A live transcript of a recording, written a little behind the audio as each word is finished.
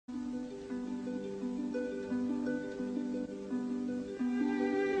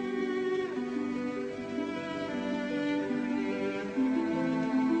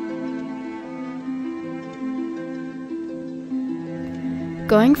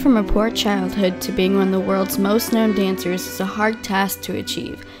Going from a poor childhood to being one of the world's most known dancers is a hard task to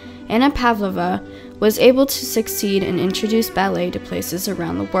achieve. Anna Pavlova was able to succeed and introduce ballet to places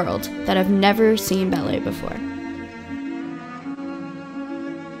around the world that have never seen ballet before.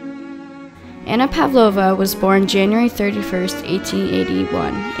 Anna Pavlova was born January 31,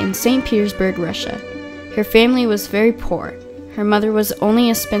 1881, in St. Petersburg, Russia. Her family was very poor. Her mother was only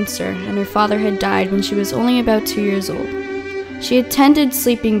a spinster, and her father had died when she was only about 2 years old. She attended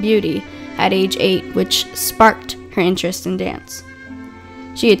Sleeping Beauty at age 8, which sparked her interest in dance.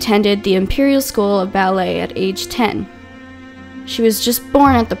 She attended the Imperial School of Ballet at age 10. She was just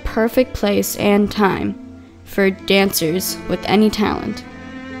born at the perfect place and time for dancers with any talent.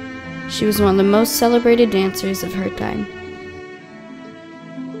 She was one of the most celebrated dancers of her time.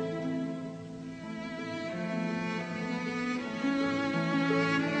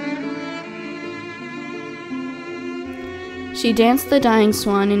 She danced The Dying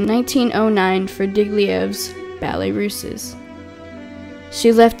Swan in 1909 for Diaghilev's Ballet Russes.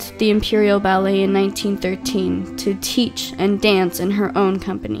 She left the Imperial Ballet in 1913 to teach and dance in her own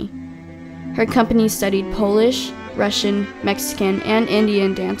company. Her company studied Polish, Russian, Mexican, and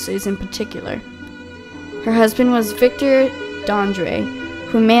Indian dancers in particular. Her husband was Victor Dondre,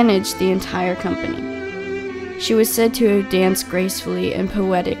 who managed the entire company. She was said to have danced gracefully and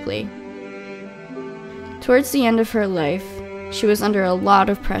poetically. Towards the end of her life, she was under a lot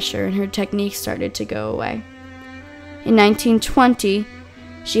of pressure and her technique started to go away. In 1920,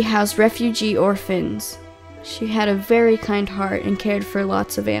 she housed refugee orphans. She had a very kind heart and cared for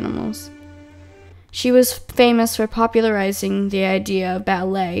lots of animals. She was famous for popularizing the idea of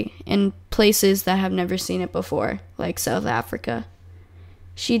ballet in places that have never seen it before, like South Africa.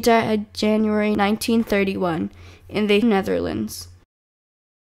 She died January 1931 in the Netherlands.